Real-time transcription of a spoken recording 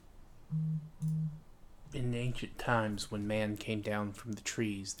In ancient times, when man came down from the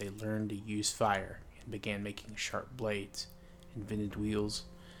trees, they learned to use fire and began making sharp blades, invented wheels,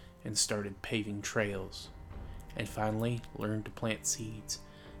 and started paving trails, and finally learned to plant seeds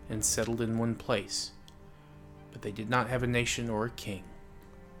and settled in one place. But they did not have a nation or a king.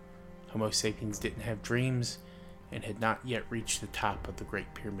 Homo sapiens didn't have dreams and had not yet reached the top of the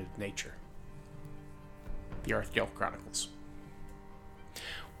Great Pyramid of Nature. The Arthdal Chronicles.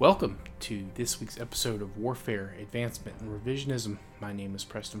 Welcome to this week's episode of Warfare, Advancement, and Revisionism. My name is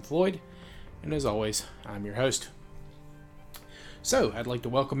Preston Floyd, and as always, I'm your host. So, I'd like to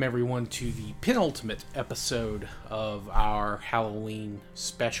welcome everyone to the penultimate episode of our Halloween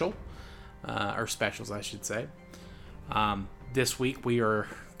special, or specials, I should say. This week we are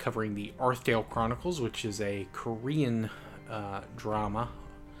covering the Arthdal Chronicles, which is a Korean drama,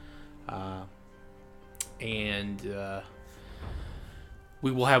 and we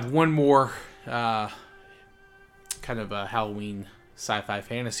will have one more kind of a Halloween sci-fi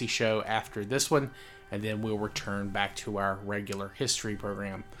fantasy show after this one, and then we'll return back to our regular history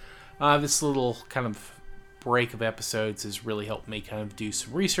program. This little kind of break of episodes has really helped me kind of do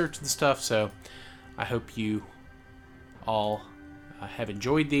some research and stuff, so I hope you all have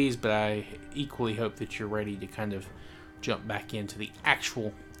enjoyed these, but I equally hope that you're ready to kind of jump back into the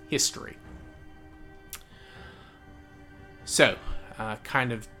actual history. So,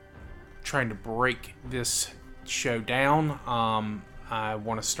 kind of trying to break this show down, I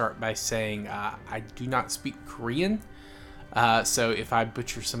want to start by saying I do not speak Korean, so if I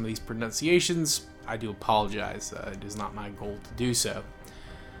butcher some of these pronunciations, I do apologize. It is not my goal to do so.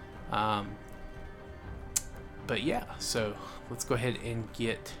 But yeah, so let's go ahead and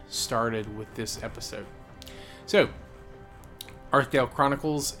get started with this episode. So, Arthdal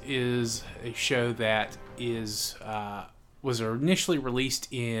Chronicles is a show that was initially released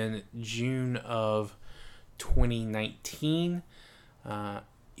in June of 2019.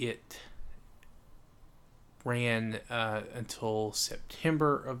 It ran until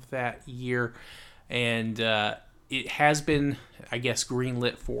September of that year, and it has been, I guess,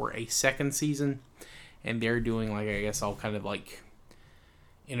 greenlit for a second season, and they're doing, like, I guess, all kind of like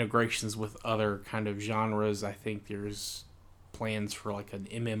integrations with other kind of genres. I think there's plans for like an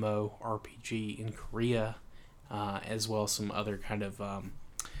MMO RPG in Korea, as well as some other kind of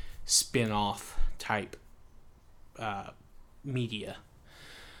spin-off type media.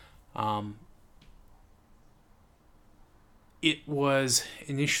 It was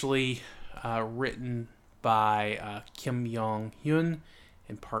initially written by Kim Yong-hyun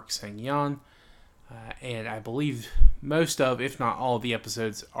and Park Sang-yeon, and I believe most of, if not all of the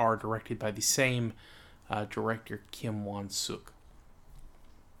episodes are directed by the same director, Kim Won-suk.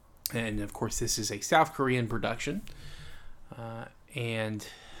 And of course, this is a South Korean production, and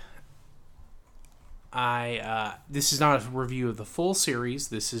this is not a review of the full series.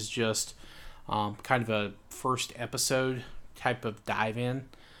 This is just kind of a first episode type of dive in.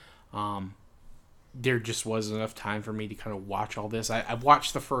 There just wasn't enough time for me to kind of watch all this. I've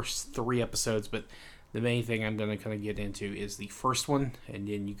watched the first 3 episodes, but the main thing I'm going to kind of get into is the first one, and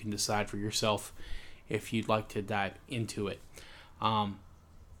then you can decide for yourself if you'd like to dive into it.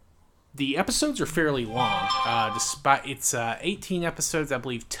 The episodes are fairly long, despite it's 18 episodes, I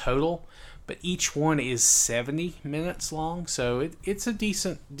believe, total, but each one is 70 minutes long, so it's a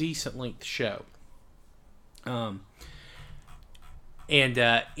decent length show. And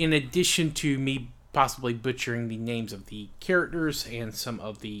in addition to me possibly butchering the names of the characters and some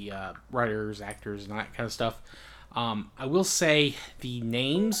of the writers, actors, and that kind of stuff, I will say the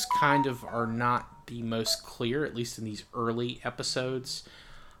names kind of are not the most clear, at least in these early episodes.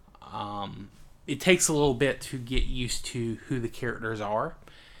 It takes a little bit to get used to who the characters are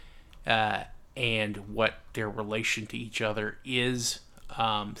and what their relation to each other is.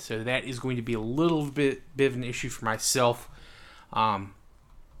 So that is going to be a little bit of an issue for myself. And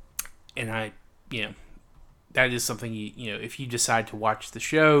that is something if you decide to watch the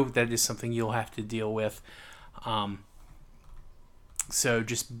show, that is something you'll have to deal with. So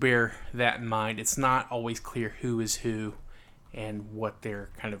just bear that in mind. It's not always clear who is who and what their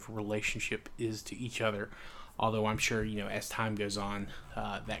kind of relationship is to each other. Although I'm sure, as time goes on,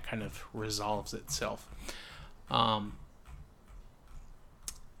 that kind of resolves itself. Now,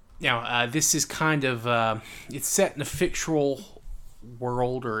 this is kind of, it's set in a fictional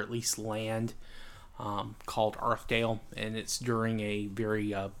world, or at least land, called Arthdal, and it's during a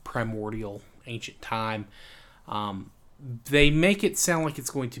very primordial, ancient time. They make it sound like it's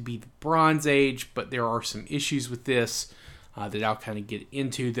going to be the Bronze Age, but there are some issues with this that I'll kind of get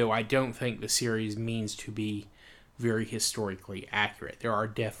into, though I don't think the series means to be very historically accurate. There are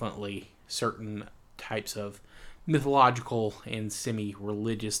definitely certain types of mythological and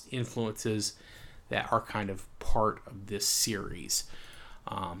semi-religious influences that are kind of part of this series.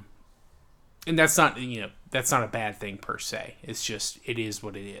 And that's not a bad thing per se. It's just, it is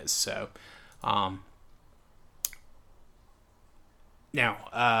what it is. So,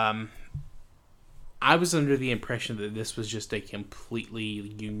 now, I was under the impression that this was just a completely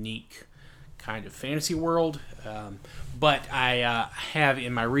unique kind of fantasy world, but I have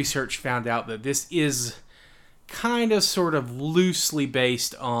in my research found out that this is kind of sort of loosely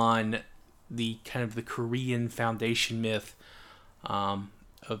based on the kind of the Korean foundation myth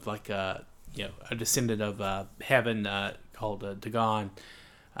of like a descendant of heaven called Dagon.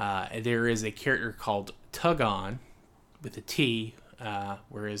 There is a character called Tugon with a T,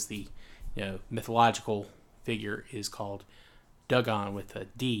 whereas the mythological figure is called Dagon with a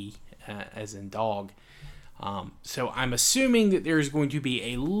D, as in dog. So I'm assuming that there's going to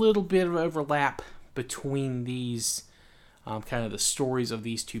be a little bit of overlap between these kind of the stories of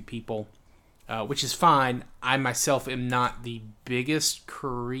these two people, which is fine. I myself am not the biggest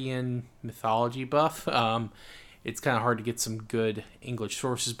Korean mythology buff. It's kind of hard to get some good English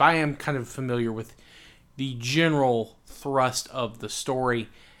sources, but I am kind of familiar with the general thrust of the story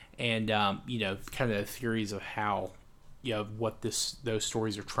and, kind of the theories of how, what those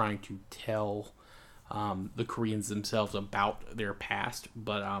stories are trying to tell the Koreans themselves about their past.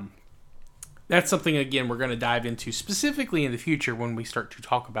 But that's something, again, we're going to dive into specifically in the future when we start to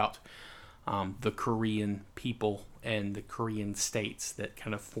talk about the Korean people and the Korean states that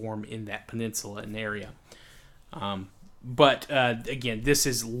kind of form in that peninsula and area. But again, this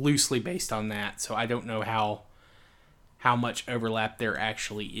is loosely based on that, so I don't know how much overlap there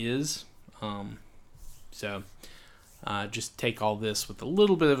actually is. So just take all this with a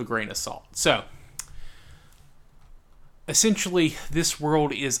little bit of a grain of salt. So essentially, this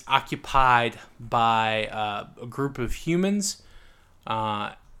world is occupied by a group of humans,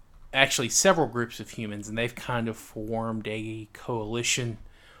 actually several groups of humans, and they've kind of formed a coalition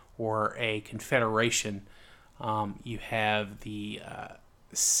or a confederation. You have the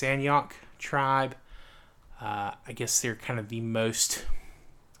Sanyok tribe. I guess they're kind of the most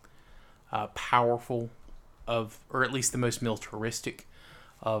powerful of, or at least the most militaristic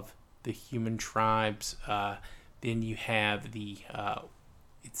of the human tribes. Then you have the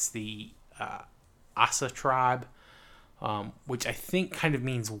Asa tribe, which I think kind of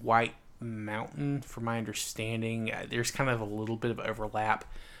means White Mountain, from my understanding. There's kind of a little bit of overlap.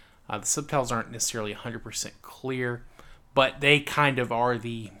 The subtitles aren't necessarily 100% clear, but they kind of are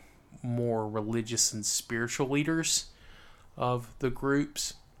the more religious and spiritual leaders of the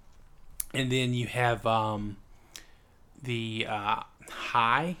groups. And then you have the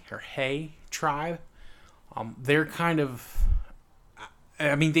Hay tribe. They're kind of,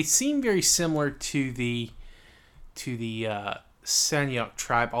 they seem very similar to the Sanyok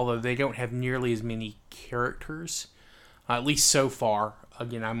tribe, although they don't have nearly as many characters, at least so far.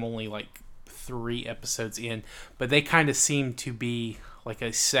 Again, I'm only like 3 episodes in, but they kind of seem to be like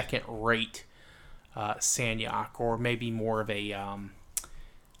a second-rate Sanyok, or maybe more of a,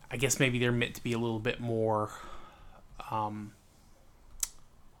 I guess maybe they're meant to be a little bit more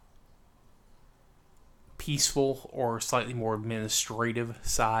peaceful or slightly more administrative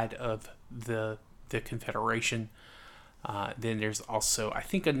side of the Confederation. Then there's also, I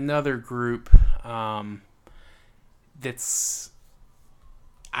think, another group that's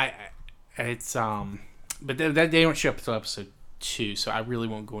but they don't show up until episode 2, so I really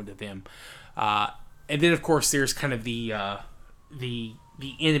won't go into them. And then, of course, there's kind of the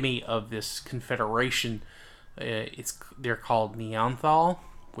enemy of this confederation. They're called Neanderthal,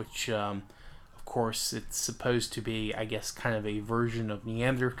 which, of course, it's supposed to be, I guess, kind of a version of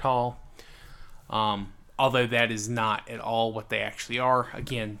Neanderthal. Although that is not at all what they actually are.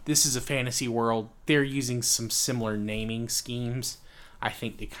 Again, this is a fantasy world. They're using some similar naming schemes, I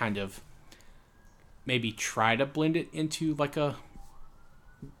think, to kind of maybe try to blend it into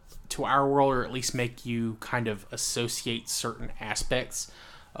to our world, or at least make you kind of associate certain aspects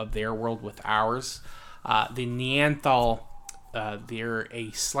of their world with ours. The Neanderthal, they're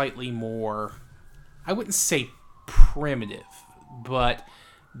a slightly more, I wouldn't say primitive, but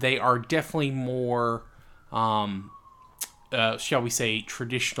they are definitely more, shall we say,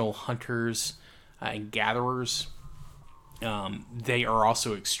 traditional hunters and gatherers. They are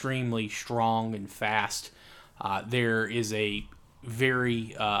also extremely strong and fast. There is a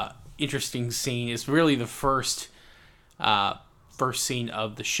very interesting scene. It's really the first scene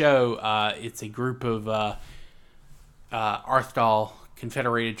of the show. It's a group of Arthdal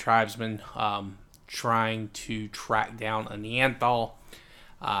Confederated tribesmen trying to track down a Neanderthal.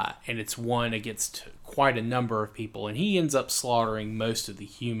 and it's won against quite a number of people, and he ends up slaughtering most of the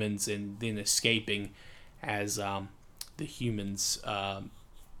humans and then escaping as the humans'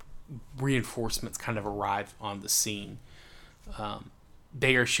 reinforcements kind of arrive on the scene.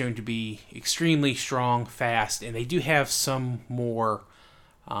 They are shown to be extremely strong, fast, and they do have some more.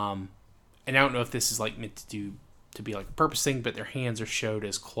 And I don't know if this is like meant to be like a purpose thing, but their hands are showed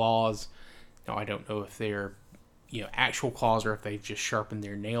as claws. Now I don't know if they're actual claws or if they've just sharpened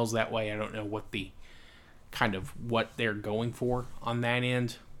their nails that way. I don't know what they're going for on that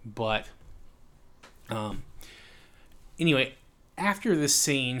end, but anyway, after this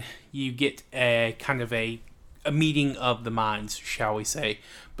scene, you get a kind of a meeting of the minds, shall we say,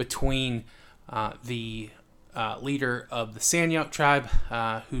 between the leader of the Sanyok tribe,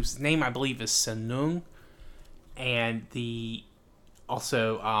 whose name I believe is Sanung, and the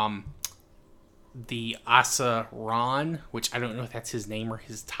Asa Ron, which I don't know if that's his name or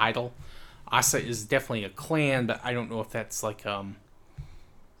his title. Asa is definitely a clan, but I don't know if that's like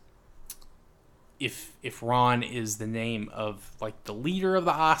if Ron is the name of like the leader of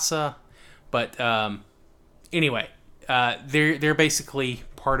the Asa, but anyway, they're basically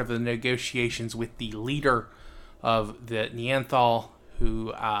part of the negotiations with the leader of the Neanderthal,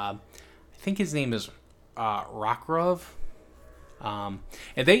 who I think his name is Rakrov. And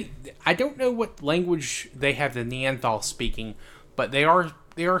I don't know what language they have the Neanderthal speaking, but they are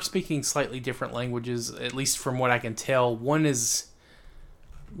speaking slightly different languages, at least from what I can tell. One is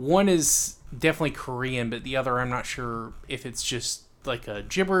definitely Korean, but the other I'm not sure if it's just like a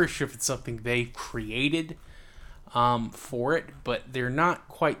gibberish, if it's something they've created for it, but they're not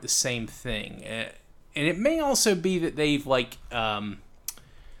quite the same thing. And it may also be that they've like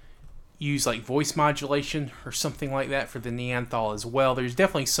used like voice modulation or something like that for the Neanderthal as well. There's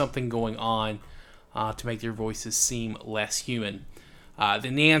definitely something going on to make their voices seem less human. The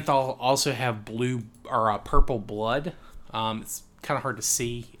Neanderthal also have blue or purple blood. It's kind of hard to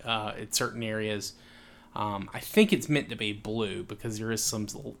see in certain areas. I think it's meant to be blue because there is some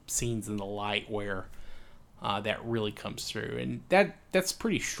scenes in the light where that really comes through, and that's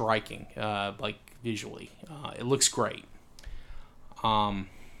pretty striking, like visually. It looks great.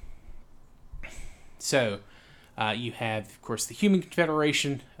 So you have, of course, the Human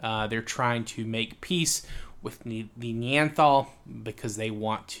Confederation. They're trying to make peace with the Neanderthal because they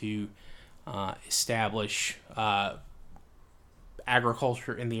want to establish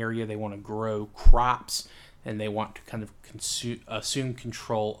agriculture in the area. They want to grow crops, and they want to kind of assume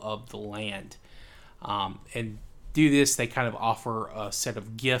control of the land. And do this, they kind of offer a set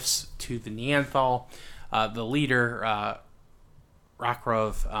of gifts to the Neanderthal. The leader,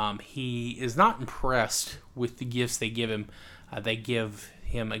 Rakrov, he is not impressed with the gifts they give him. They give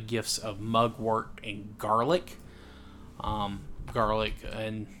him gifts of mugwort and garlic. Garlic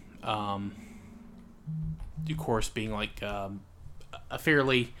and, of course, being like a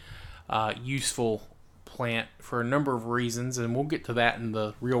fairly useful plant for a number of reasons, and we'll get to that in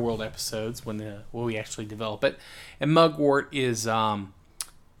the real world episodes when we actually develop it. And mugwort is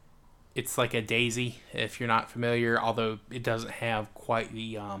it's like a daisy, if you're not familiar, although it doesn't have quite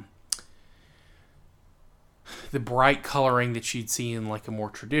the bright coloring that you'd see in like a more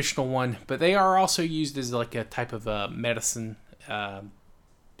traditional one. But they are also used as like a type of medicine,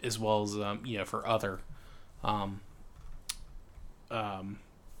 as well as for other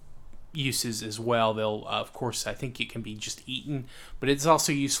uses as well. They'll, of course, I think it can be just eaten, but it's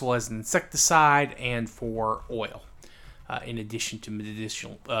also useful as an insecticide and for oil, in addition to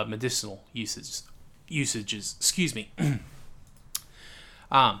medicinal usages. Excuse me.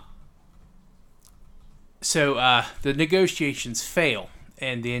 So the negotiations fail,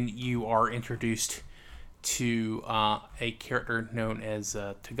 and then you are introduced to a character known as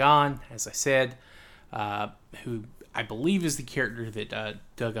Tagan, as I said, who I believe is the character that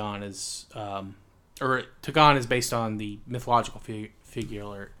Dagon is, or Tagan is based on the mythological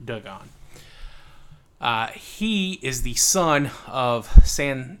figure Dagon. He is the son of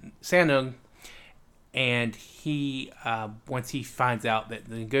Sanung, and he, once he finds out that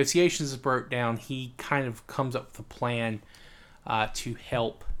the negotiations broke down, he kind of comes up with a plan to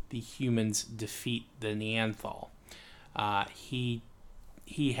help the humans defeat the Neanderthal. He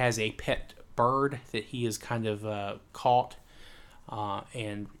has a pet bird that he has kind of caught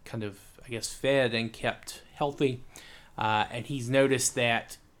and kind of, I guess, fed and kept healthy. And he's noticed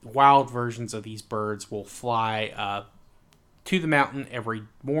that wild versions of these birds will fly to the mountain every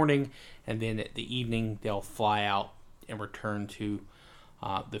morning, and then at the evening they'll fly out and return to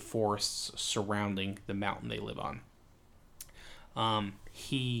the forests surrounding the mountain they live on.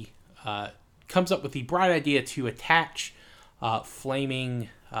 He comes up with the bright idea to attach flaming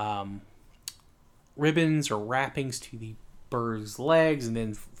ribbons or wrappings to the birds' legs and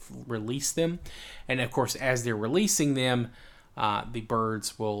then release them. And of course, as they're releasing them, the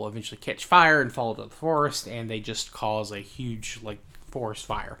birds will eventually catch fire and fall to the forest, and they just cause a huge forest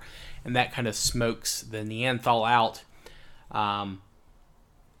fire, and that kind of smokes the Neanderthal out.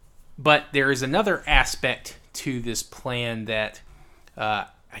 But there is another aspect to this plan that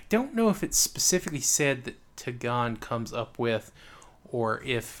I don't know if it's specifically said that Tagan comes up with, or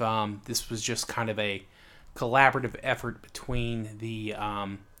if this was just kind of a collaborative effort between the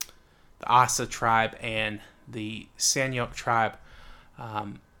Asa tribe and the Sanyok tribe.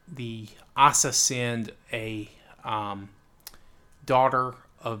 The Asa send a daughter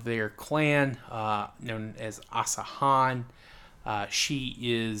of their clan, known as Asahan. She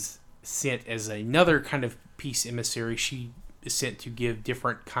is sent as another kind of peace emissary. She is sent to give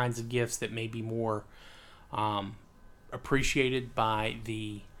different kinds of gifts that may be more appreciated by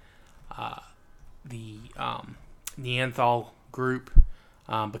the Neanderthal group,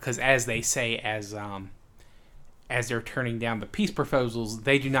 because as they say, as they're turning down the peace proposals,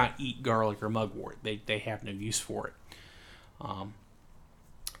 they do not eat garlic or mugwort. They have no use for it.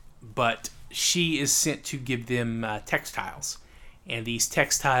 But she is sent to give them textiles, and these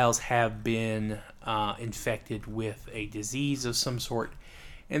textiles have been infected with a disease of some sort,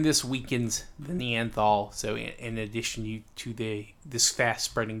 and this weakens the Neanderthal. So in addition to this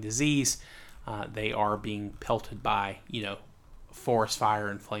fast-spreading disease, they are being pelted by, forest fire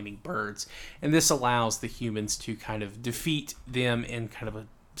and flaming birds. And this allows the humans to kind of defeat them in kind of a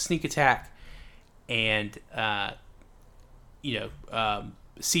sneak attack and,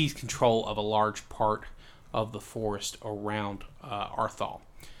 seize control of a large part of the forest around Arthdal.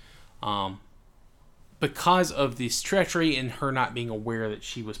 Because of this treachery and her not being aware that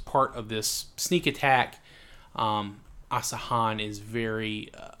she was part of this sneak attack, Asahan is very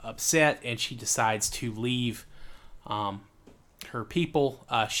upset, and she decides to leave her people.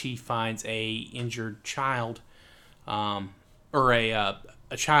 She finds a injured child, or a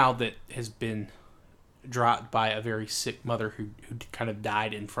child that has been dropped by a very sick mother who kind of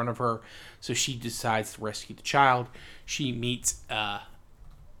died in front of her. So she decides to rescue the child. She meets a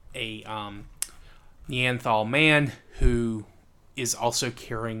Neanderthal man who is also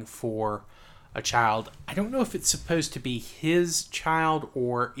caring for a child. I don't know if it's supposed to be his child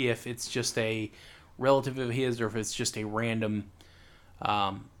or if it's just a relative of his, or if it's just a random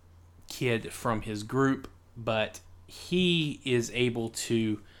kid from his group, but he is able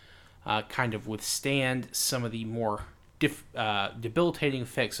to kind of withstand some of the more debilitating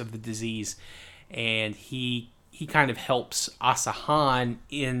effects of the disease, and he kind of helps Asahan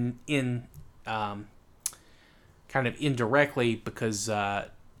in kind of indirectly, because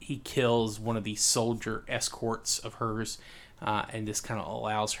he kills one of the soldier escorts of hers, and this kind of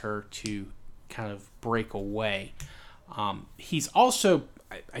allows her to kind of break away. He's also,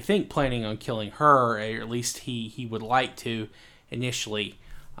 I think, planning on killing her, or at least he would like to initially.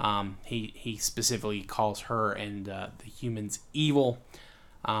 He specifically calls her and the humans evil,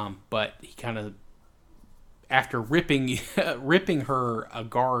 but he kind of, after ripping her a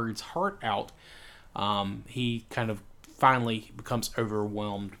guard's heart out, he kind of finally becomes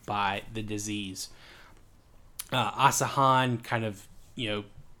overwhelmed by the disease. Asahan kind of,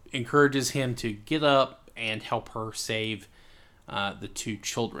 encourages him to get up and help her save the two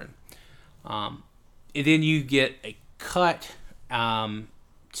children. And then you get a cut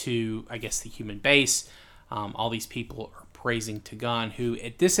to, I guess, the human base. All these people are praising Tagan, who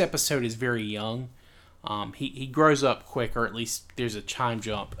at this episode is very young. He grows up quick, or at least there's a time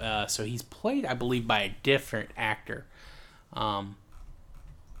jump. So he's played, I believe, by a different actor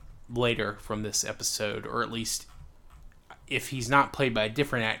later from this episode, or at least if he's not played by a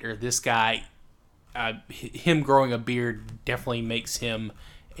different actor, this guy, him growing a beard definitely makes him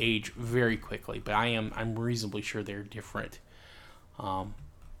age very quickly. But I'm reasonably sure they're different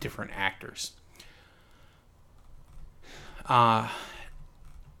actors.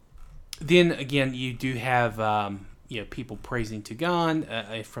 Then again, you do have people praising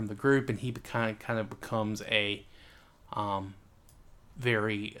Tagan from the group, and he kind of becomes a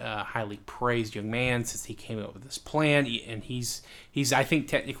very highly praised young man since he came up with this plan. And he's I think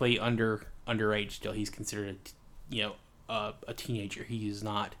technically underage still. He's considered a teenager. He is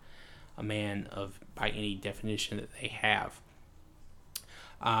not a man by any definition that they have.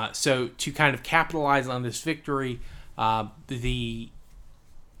 So to kind of capitalize on this victory, the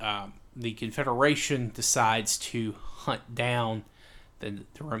Confederation decides to hunt down the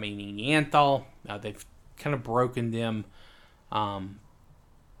remaining Neanderthal. They've kind of broken them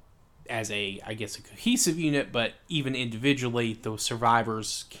as a cohesive unit, but even individually, the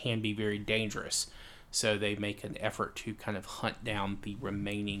survivors can be very dangerous. So they make an effort to kind of hunt down the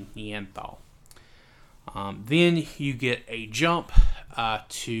remaining Neanderthal. Then you get a jump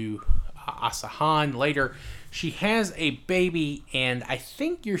to Asahan later. She has a baby, and I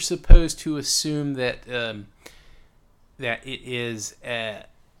think you're supposed to assume that that it is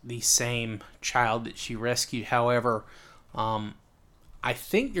the same child that she rescued. However, I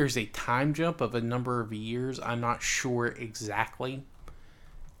think there's a time jump of a number of years. I'm not sure exactly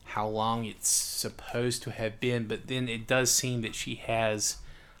how long it's supposed to have been, but then it does seem that she has,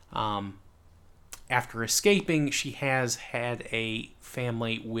 after escaping, she has had a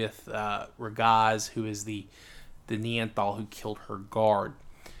family with Ragaz, who is the Neanderthal who killed her guard.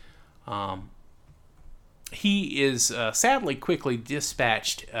 He is sadly quickly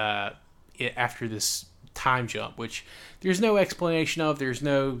dispatched after this time jump, which there's no explanation of. They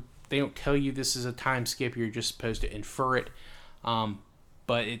don't tell you this is a time skip. You're just supposed to infer it.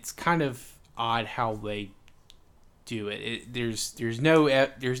 But it's kind of odd how they do it. There's no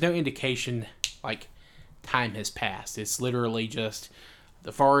indication like time has passed. It's literally just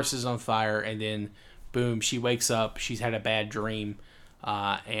the forest is on fire, and then boom, she wakes up. She's had a bad dream,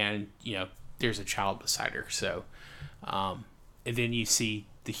 and there's a child beside her. So, and then you see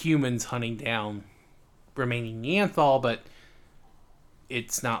the humans hunting down remaining Neanderthal, but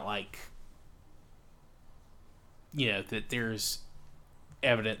it's not like that there's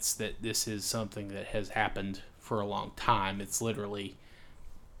evidence that this is something that has happened for a long time. It's literally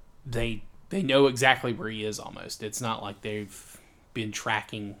they know exactly where he is almost. It's not like they've been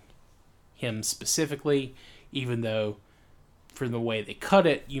tracking him specifically, even though from the way they cut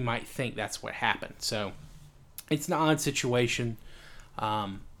it, you might think that's what happened. So it's an odd situation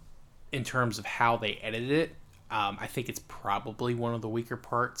in terms of how they edited it. I think it's probably one of the weaker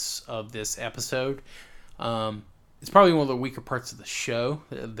parts of this episode. It's probably one of the weaker parts of the show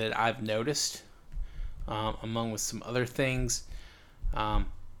that I've noticed, among with some other things.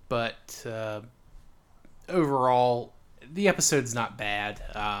 But overall, the episode's not bad.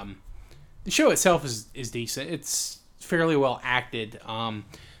 The show itself is decent. It's fairly well acted.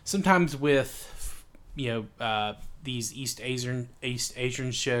 Sometimes with these East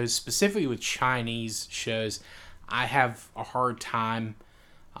Asian shows, specifically with Chinese shows, I have a hard time.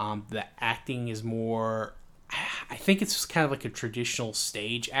 The acting is more, I think it's just kind of like a traditional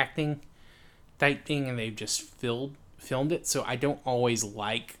stage acting type thing, and they've just filmed it. So I don't always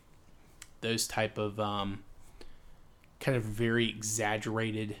like those type of kind of very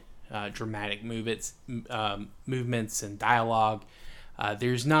exaggerated dramatic movements and dialogue.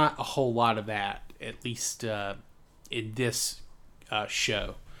 There's not a whole lot of that, at least in this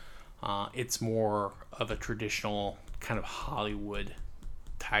show. It's more of a traditional kind of Hollywood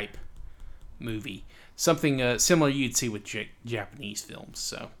type movie. Something similar you'd see with Japanese films.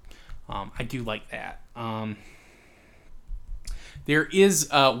 So I do like that. There is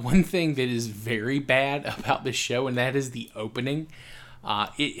one thing that is very bad about this show, and that is the opening.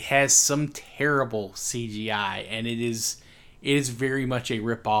 It has some terrible CGI, and it is very much a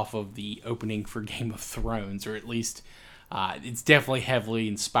ripoff of the opening for Game of Thrones, or at least it's definitely heavily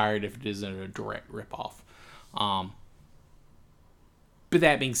inspired if it isn't a direct ripoff. But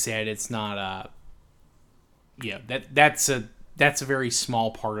that being said, it's not that's a very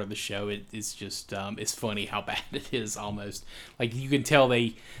small part of the show. It's just it's funny how bad it is. Almost like you can tell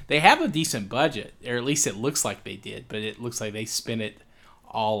they have a decent budget, or at least it looks like they did. But it looks like they spent it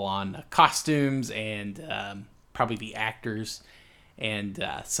all on costumes and probably the actors and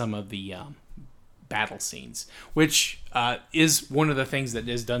some of the battle scenes, which is one of the things that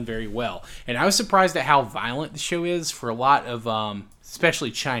is done very well. And I was surprised at how violent the show is. For a lot of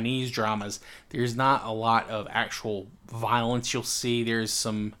especially Chinese dramas, there's not a lot of actual violence you'll see. There's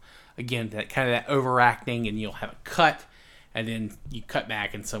some, again, that kind of that overacting, and you'll have a cut, and then you cut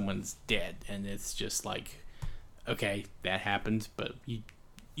back and someone's dead, and it's just like, okay, that happened, but you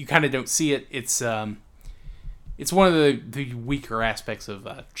kind of don't see it. It's one of the weaker aspects of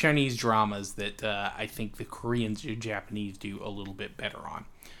Chinese dramas that I think the Koreans or Japanese do a little bit better on.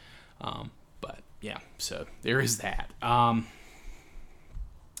 But yeah, so there is that.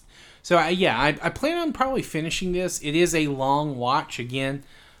 So I plan on probably finishing this. It is a long watch, again,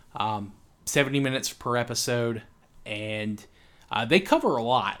 70 minutes per episode, and they cover a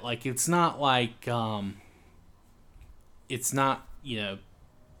lot. Like, it's not like it's not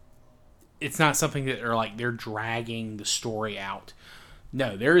something that they're dragging the story out.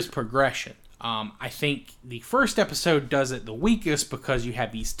 No, there is progression. I think the first episode does it the weakest because you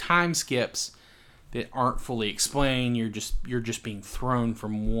have these time skips that aren't fully explained. You're just being thrown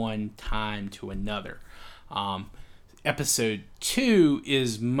from one time to another. Episode 2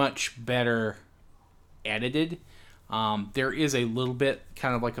 is much better edited. There is a little bit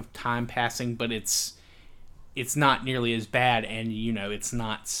kind of like of time passing, but it's not nearly as bad, and it's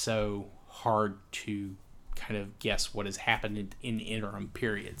not so hard to kind of guess what has happened in interim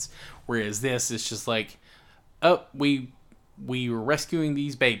periods. Whereas this is just like, oh, we were rescuing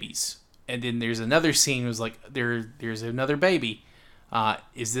these babies, and then there's another scene. It was like there's another baby.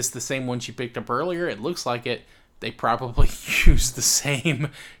 Is this the same one she picked up earlier? It looks like it. They probably used the same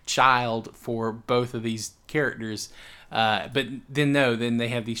child for both of these characters, but then no. Then they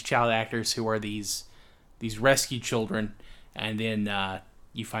have these child actors who are these rescue children, and then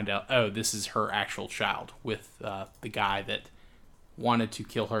you find out, oh, this is her actual child with the guy that wanted to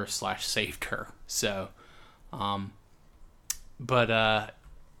kill her / saved her. So,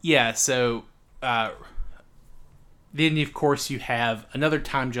 yeah. So then of course you have another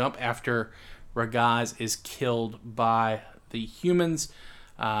time jump after Ragaz is killed by the humans.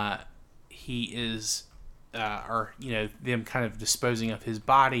 He is, them kind of disposing of his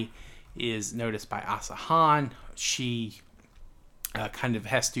body is noticed by Asahan. She kind of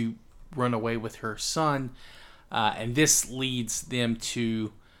has to run away with her son, and this leads them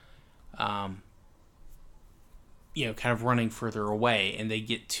to, kind of running further away, and they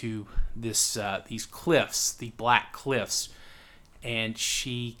get to these cliffs, the black cliffs, and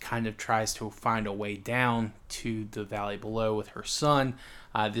she kind of tries to find a way down to the valley below with her son.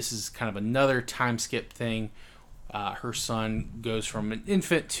 This is kind of another time skip thing. Her son goes from an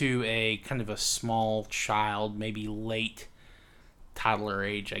infant to a kind of a small child, maybe late toddler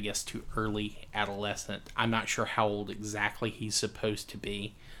age, I guess, to early adolescent. I'm not sure how old exactly he's supposed to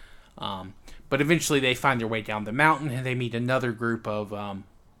be. But eventually they find their way down the mountain, and they meet another group of,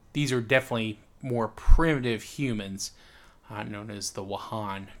 these are definitely more primitive humans, known as the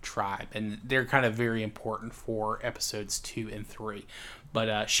Wahan tribe. And they're kind of very important for episodes 2 and 3.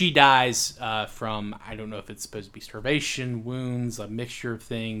 But she dies from, I don't know if it's supposed to be starvation, wounds, a mixture of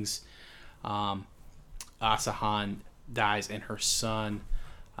things. Asahan dies, and her son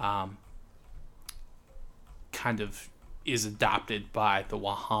kind of is adopted by the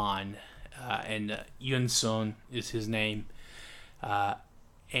Wahan, and Yunsun is his name.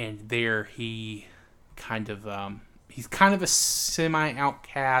 And there he kind of he's kind of a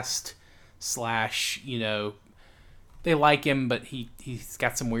semi-outcast / they like him, but he's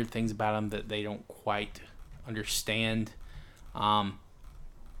got some weird things about him that they don't quite understand.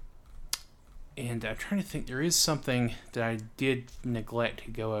 And I'm trying to think, there is something that I did neglect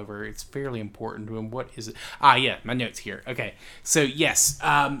to go over. It's fairly important to him. What is it? Yeah, my notes here. Okay, so yes,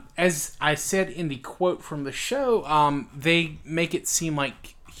 as I said in the quote from the show, they make it seem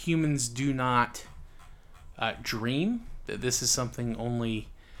like humans do not dream, that this is something only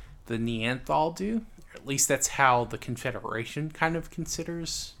the Neanderthal do. At least that's how the Confederation kind of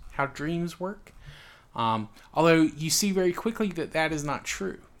considers how dreams work. Although you see very quickly that is not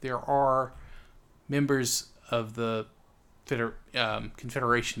true. There are members of the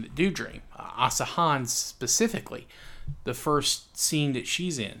Confederation that do dream. Asahan specifically, the first scene that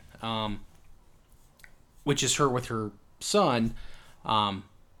she's in, which is her with her son,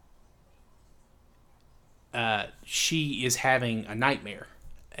 she is having a nightmare,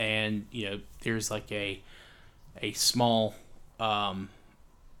 and there's like a small kind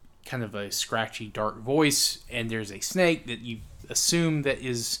of a scratchy dark voice, and there's a snake that you assume that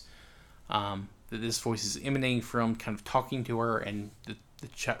is that this voice is emanating from, kind of talking to her, and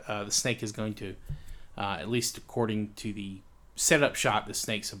the snake is going to, at least according to the setup shot, the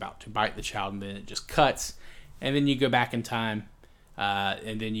snake's about to bite the child, and then it just cuts, and then you go back in time,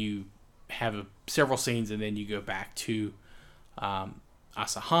 and then you have several scenes, and then you go back to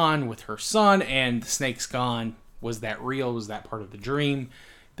Asahan with her son, and the snake's gone. Was that real? Was that part of the dream?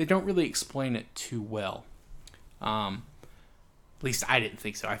 They don't really explain it too well. At least I didn't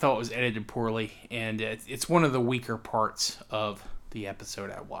think so. I thought it was edited poorly, and it's one of the weaker parts of the episode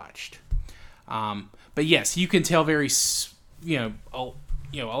I watched. But yes, you can tell a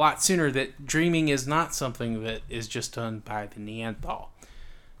lot sooner that dreaming is not something that is just done by the Neanderthal.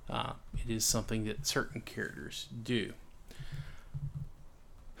 It is something that certain characters do.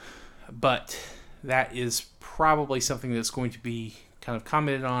 But that is probably something that's going to be kind of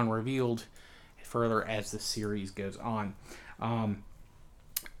commented on, revealed further as the series goes on. Kind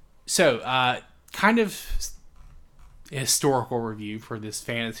of historical review for this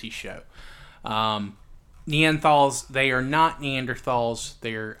fantasy show. Neanderthals, they are not Neanderthals.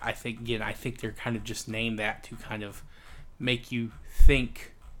 I think they're kind of just named that to kind of make you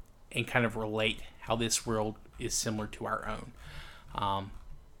think and kind of relate how this world is similar to our own.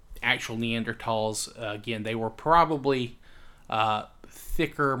 Actual Neanderthals, again, they were probably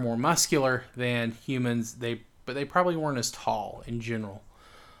thicker, more muscular than humans. But they probably weren't as tall in general.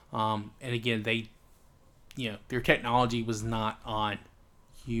 And again, their technology was not on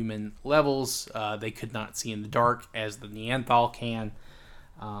human levels. They could not see in the dark as the Neanderthal can.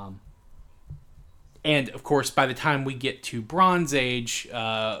 And of course, by the time we get to Bronze Age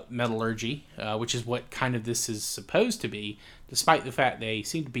metallurgy, which is what kind of this is supposed to be, despite the fact they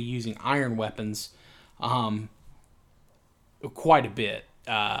seem to be using iron weapons quite a bit,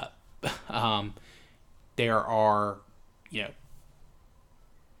 there are,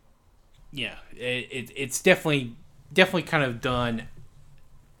 it's definitely kind of done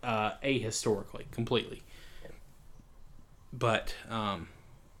ahistorically, completely. But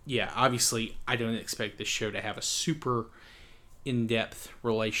obviously, I don't expect this show to have a super in-depth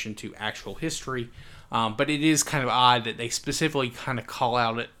relation to actual history. But it is kind of odd that they specifically kind of call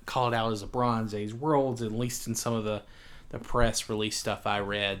it out as a Bronze Age world, at least in some of the press release stuff I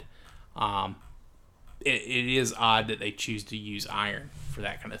read. It is odd that they choose to use iron for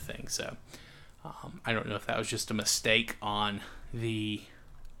that kind of thing. So I don't know if that was just a mistake on the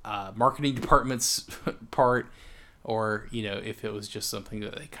marketing department's part, or if it was just something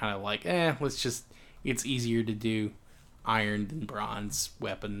that they kind of like, it's easier to do iron than bronze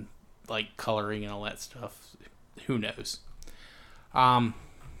weapon, like coloring and all that stuff. Who knows? In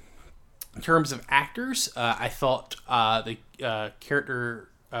terms of actors, I thought the character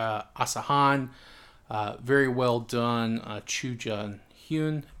Asahan, very well done. Chu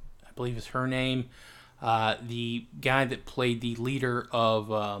Jun-hyun, I believe is her name. The guy that played the leader of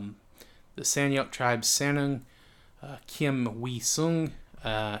the Sanyok tribe, Sanung, Kim Wee-sung,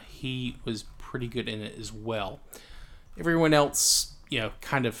 he was pretty good in it as well. Everyone else, they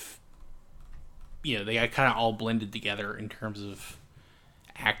kind of all blended together in terms of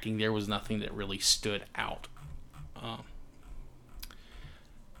acting. There was nothing that really stood out.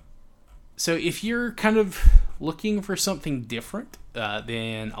 So if you're kind of looking for something different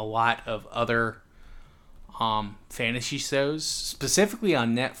than a lot of other fantasy shows, specifically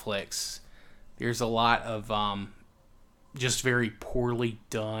on Netflix, there's a lot of just very poorly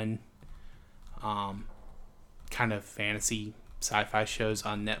done kind of fantasy sci-fi shows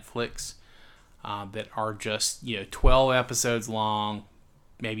on Netflix that are just 12 episodes long,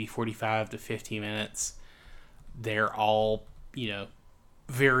 maybe 45 to 50 minutes. They're all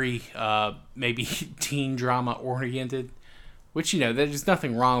very maybe teen drama oriented, which there's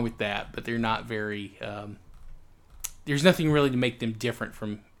nothing wrong with that, but they're not very there's nothing really to make them different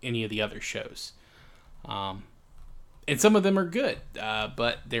from any of the other shows. And some of them are good,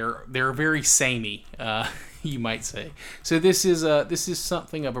 but they're very samey, you might say. So this is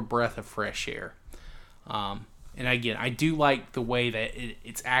something of a breath of fresh air. And again, I do like the way that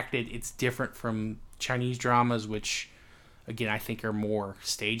it's acted. It's different from Chinese dramas, which again I think are more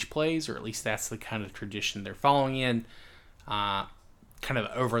stage plays, or at least that's the kind of tradition they're following in. Kind of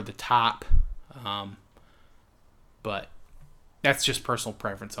over the top, but that's just personal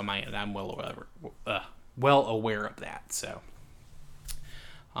preference on my end. I'm well aware of that. So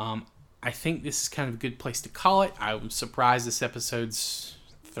I think this is kind of a good place to call it. I was surprised this episode's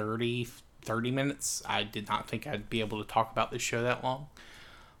 30 minutes. I did not think I'd be able to talk about this show that long,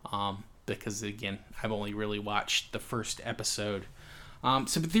 because again, I've only really watched the first episode. But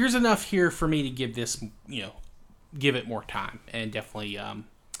there's enough here for me to give this, give it more time, and definitely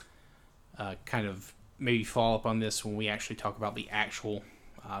kind of maybe follow up on this when we actually talk about the actual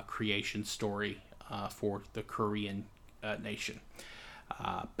creation story for the Korean nation.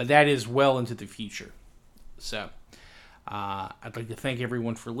 But that is well into the future. So I'd like to thank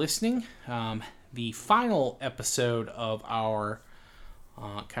everyone for listening. The final episode of our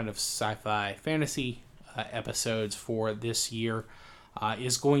kind of sci-fi fantasy episodes for this year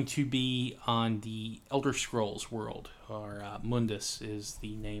is going to be on the Elder Scrolls world, or Mundus is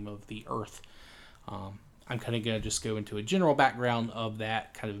the name of the Earth. I'm kind of going to just go into a general background of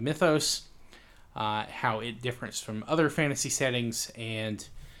that kind of mythos, how it differs from other fantasy settings, and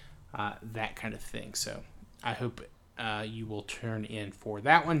that kind of thing. So I hope you will turn in for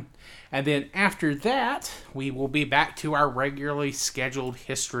that one. And then after that, we will be back to our regularly scheduled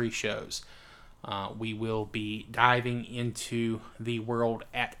history shows. We will be diving into the world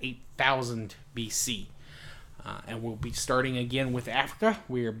at 8000 BC. And we'll be starting again with Africa.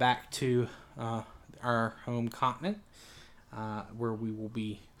 We are back to our home continent, where we will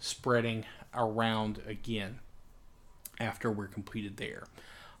be spreading around again after we're completed there.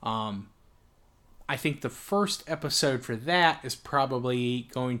 I think the first episode for that is probably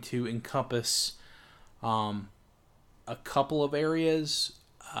going to encompass a couple of areas.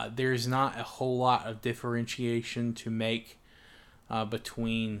 There's not a whole lot of differentiation to make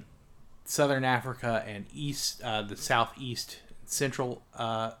between Southern Africa and the Southeast, Central,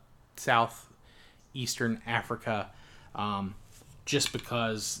 Southeastern Africa, just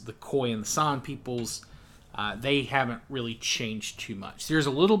because the Khoi and the San peoples, they haven't really changed too much. There's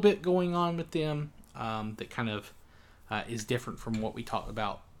a little bit going on with them that kind of is different from what we talked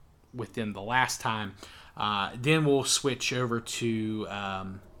about with them the last time. Then we'll switch over to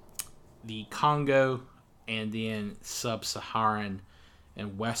the Congo, and then Sub-Saharan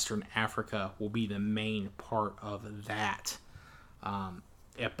and Western Africa will be the main part of that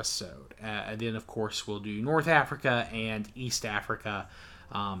episode. And then, of course, we'll do North Africa and East Africa.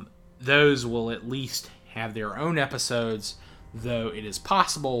 Those will at least have their own episodes, though it is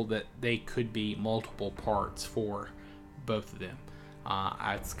possible that they could be multiple parts for both of them.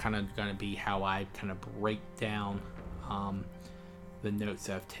 It's kind of going to be how I kind of break down the notes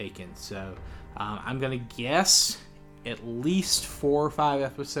I've taken. So I'm going to guess at least 4 or 5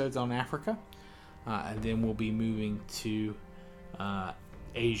 episodes on Africa, and then we'll be moving to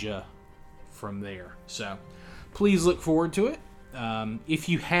Asia from there. So please look forward to it. If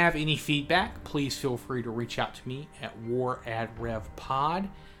you have any feedback, please feel free to reach out to me at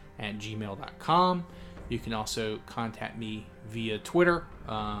waradrevpod@gmail.com. You can also contact me via Twitter,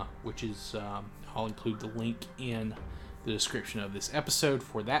 which is, I'll include the link in the description of this episode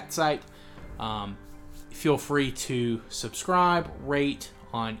for that site. Feel free to subscribe, rate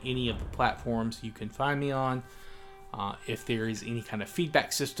on any of the platforms you can find me on. If there is any kind of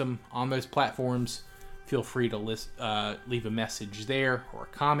feedback system on those platforms, feel free to leave a message there or a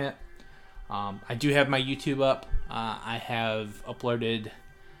comment. I do have my YouTube up. I have uploaded,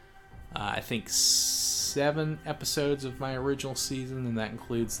 I think, 7 episodes of my original season, and that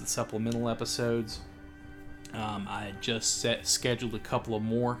includes the supplemental episodes. I just scheduled a couple of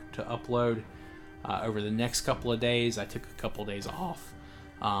more to upload over the next couple of days. I took a couple of days off,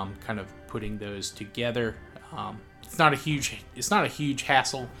 kind of putting those together. It's not a huge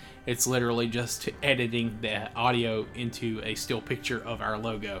hassle. It's literally just editing the audio into a still picture of our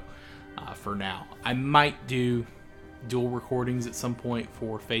logo for now. I might do dual recordings at some point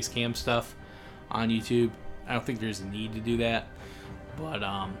for face cam stuff on YouTube. I don't think there's a need to do that, but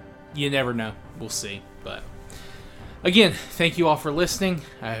you never know. We'll see. But again, thank you all for listening.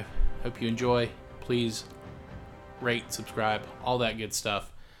 I hope you enjoy. Please rate, subscribe, all that good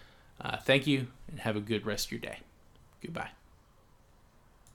stuff. Thank you, and have a good rest of your day. Goodbye.